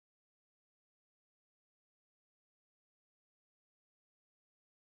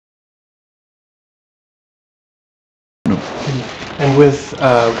And with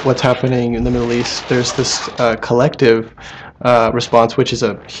what's happening in the Middle East, there's this collective response, which is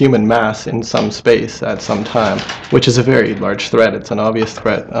a human mass in some space at some time, which is a very large threat. It's an obvious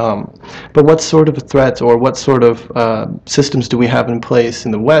threat. But what sort of threats or what sort of systems do we have in place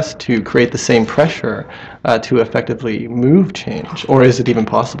in the West to create the same pressure to effectively move change? Or is it even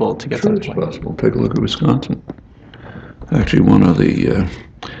possible to get something? Sure, it's possible. Take a look at Wisconsin. Actually, one of the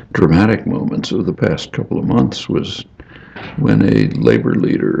dramatic moments of the past couple of months was when a labor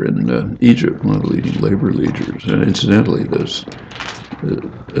leader in Egypt, one of the leading labor leaders, and incidentally, the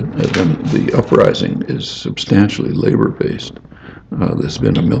uprising is substantially labor-based. There's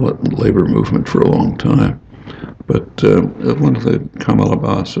been a militant labor movement for a long time. But one of the Kamal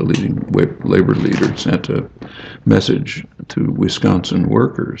Abbas, a leading labor leader, sent a message to Wisconsin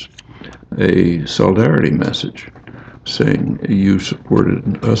workers, a solidarity message, saying, you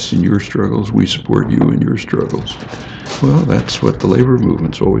supported us in your struggles, we support you in your struggles. Well, that's what the labor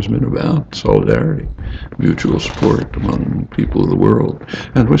movement's always been about, solidarity, mutual support among people of the world.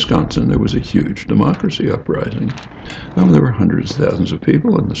 And Wisconsin, there was a huge democracy uprising. There were hundreds of thousands of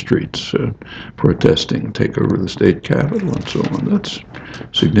people in the streets protesting, take over the state capitol and so on. That's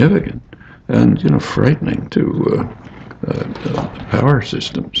significant and, frightening to power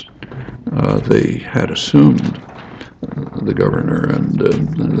systems. They had assumed the governor and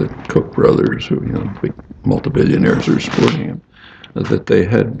the Koch brothers, who, big multi-billionaires are supporting him, that they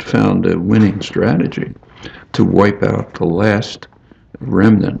had found a winning strategy to wipe out the last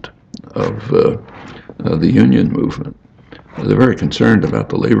remnant of the union movement. They're very concerned about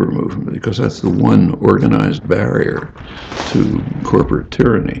the labor movement because that's the one organized barrier to corporate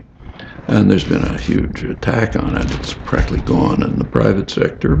tyranny. And there's been a huge attack on it. It's practically gone in the private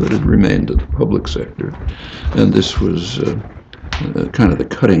sector, but it remained in the public sector. And this was kind of the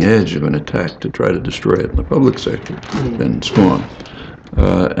cutting edge of an attack to try to destroy it in the public sector. And it's gone.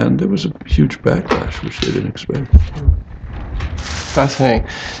 And there was a huge backlash, which they didn't expect. Fascinating.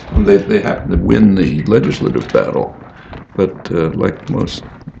 They happened to win the legislative battle, but like most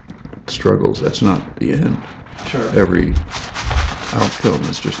struggles, that's not the end. Sure. Every outcome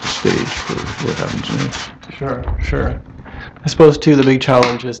is just a stage for what happens next. Sure. I suppose, too, the big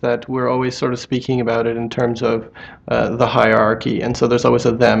challenge is that we're always sort of speaking about it in terms of the hierarchy, and so there's always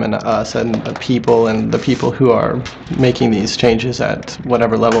a them and a us and a people and the people who are making these changes at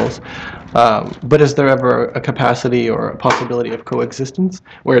whatever levels. But is there ever a capacity or a possibility of coexistence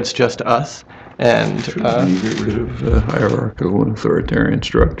where it's just us? And you get rid of hierarchical and authoritarian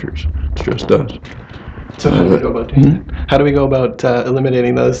structures. It's just us. So how do we go about doing that? How do we go about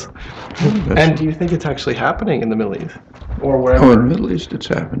eliminating those? And do you think it's actually happening in the Middle East? Or wherever? Oh, in the Middle East it's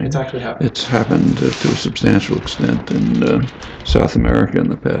happening. It's actually happening. It's happened to a substantial extent in South America in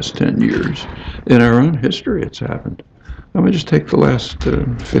the past 10 years. In our own history it's happened. Just take the last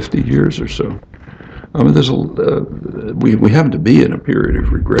 50 years or so. There's we happen to be in a period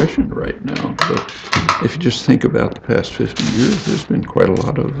of regression right now, but if you just think about the past 50 years, there's been quite a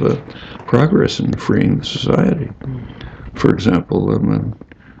lot of progress in freeing the society. For example,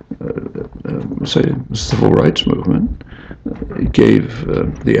 say the civil rights movement gave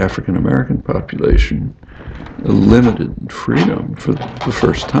the African American population a limited freedom for the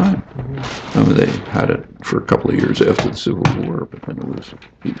first time. They had it for a couple of years after the Civil War, but then it was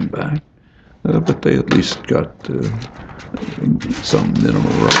beaten back. But they at least got some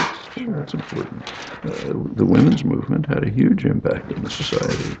minimal rights. Sure, that's important. The women's movement had a huge impact on the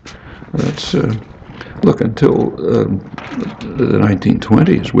society. Look, until the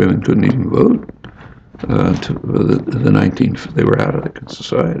 1920s, women couldn't even vote. They were out of the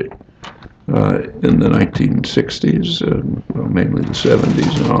society. In the 1960s, mainly the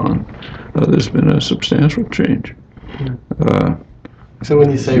 70s and on, there's been a substantial change. So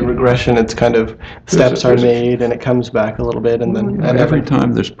when you say regression, it's kind of steps are made and it comes back a little bit, and then every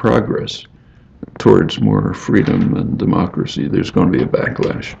time there's progress towards more freedom and democracy, there's going to be a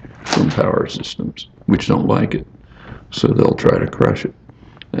backlash from power systems which don't like it, so they'll try to crush it,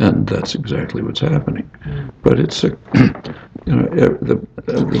 and that's exactly what's happening. But it's the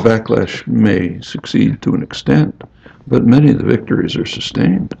backlash may succeed to an extent, but many of the victories are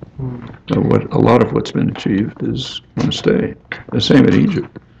sustained. A lot of what's been achieved is going to stay. The same in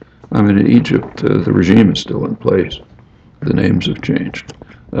Egypt. In Egypt, the regime is still in place. The names have changed.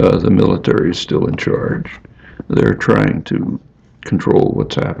 The military is still in charge. They're trying to control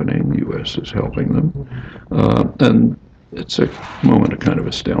what's happening. The U.S. is helping them. And it's a moment of kind of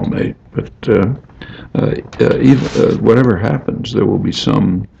a stalemate. But whatever happens, there will be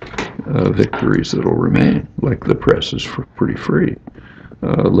some victories that will remain, like the press is pretty free.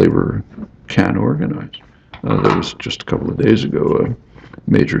 Labor can organize. There was just a couple of days ago a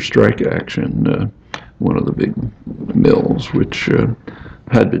major strike action, one of the big mills, which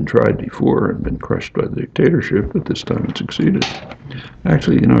had been tried before and been crushed by the dictatorship, but this time it succeeded.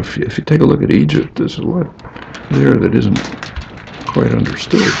 Actually, if you take a look at Egypt, there's a lot there that isn't quite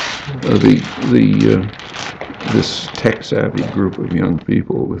understood. This tech-savvy group of young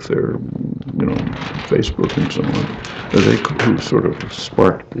people with their, Facebook and so on, who sort of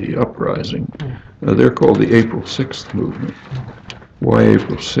sparked the uprising. They're called the April 6th movement. Why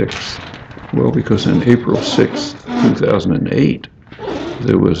April 6th? Well, because on April 6th, 2008,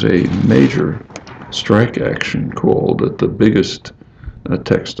 there was a major strike action called at the biggest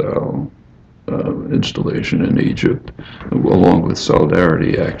textile installation in Egypt, along with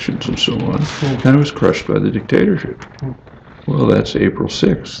solidarity actions and so on, and it was crushed by the dictatorship. Well, that's April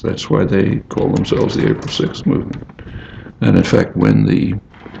 6th. That's why they call themselves the April 6th movement. And in fact, when the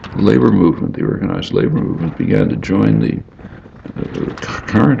labor movement, the organized labor movement, began to join the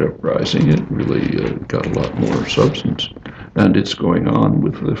current uprising, it really got a lot more substance. And it's going on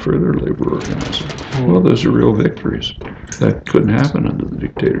with the further labor organizing. Well, those are real victories. That couldn't happen under the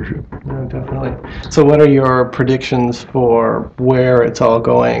dictatorship. No, definitely. So what are your predictions for where it's all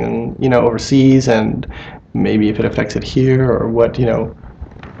going, overseas, and maybe if it affects it here, or what do you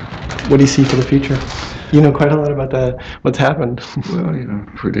see for the future? You know quite a lot about what's happened. Well,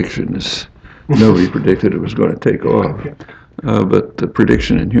 prediction is, nobody predicted it was going to take off. But the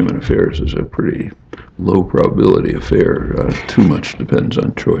prediction in human affairs is a pretty low probability affair. Too much depends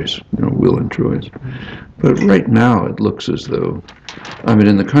on choice, will and choice. But right now it looks as though,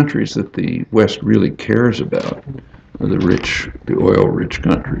 in the countries that the West really cares about, the oil-rich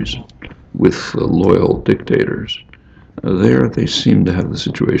countries with loyal dictators, they seem to have the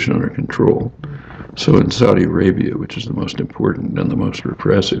situation under control. So in Saudi Arabia, which is the most important and the most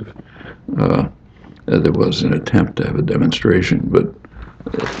repressive, there was an attempt to have a demonstration, but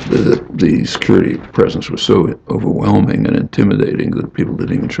the security presence was so overwhelming and intimidating that people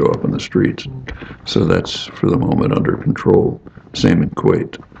didn't even show up in the streets. So that's, for the moment, under control. Same in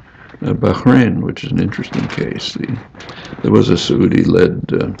Kuwait. Bahrain, which is an interesting case, there was a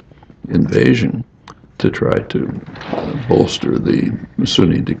Saudi-led invasion to try to bolster the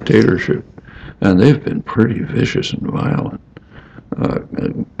Sunni dictatorship, and they've been pretty vicious and violent.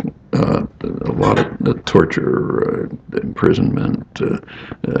 A lot of torture, imprisonment,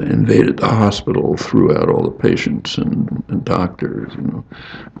 invaded the hospital, threw out all the patients and doctors, and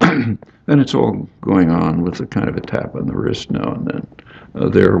it's all going on with a kind of a tap on the wrist now and then.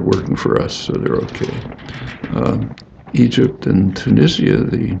 They're working for us, so they're okay. Egypt and Tunisia,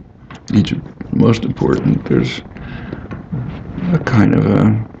 Egypt most important, there's a kind of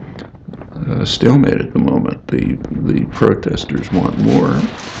a stalemate at the moment. The protesters want more.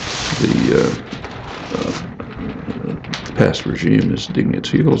 The past regime is digging its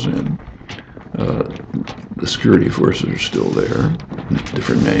heels in. The security forces are still there,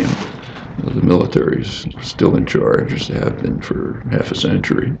 different name. The military's still in charge, as they have been for half a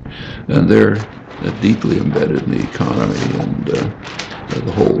century, and they're deeply embedded in the economy and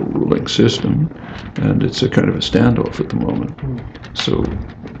the whole ruling system, and it's a kind of a standoff at the moment. So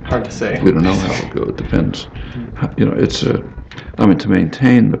hard to say. We don't know how it'll go. It depends. To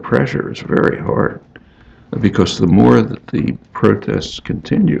maintain the pressure is very hard, because the more that the protests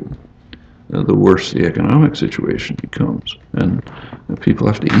continue, the worse the economic situation becomes, and people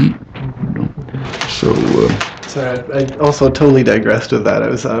have to eat. So I also totally digressed with that. I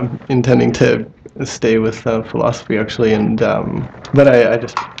was intending to stay with philosophy, actually, and but I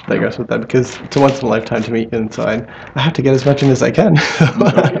just digress with that because it's a once in a lifetime to meet, and so I have to get as much in as I can.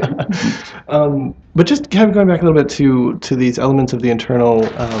 But just kind of going back a little bit to these elements of the internal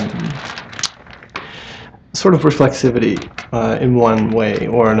sort of reflexivity in one way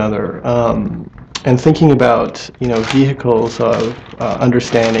or another, and thinking about vehicles of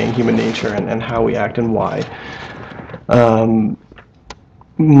understanding human nature and how we act and why.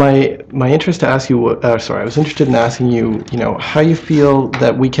 My interest to ask you, I was interested in asking you, how you feel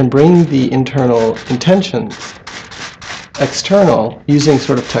that we can bring the internal intentions external using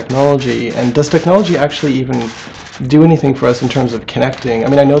sort of technology, and does technology actually even do anything for us in terms of connecting?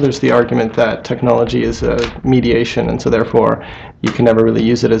 I know there's the argument that technology is a mediation, and so therefore you can never really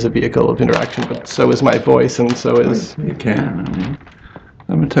use it as a vehicle of interaction, but so is my voice, and so is... You can.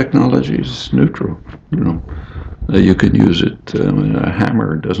 Technology is neutral, You can use it. A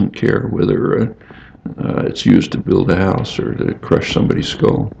hammer doesn't care whether it's used to build a house or to crush somebody's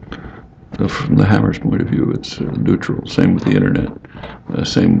skull. From the hammer's point of view, it's neutral. Same with the internet.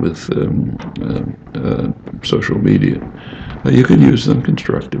 Same with social media. You can use them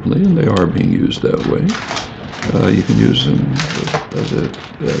constructively, and they are being used that way. You can use them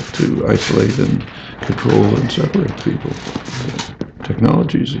to isolate and control and separate people.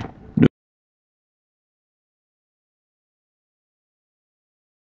 Technology is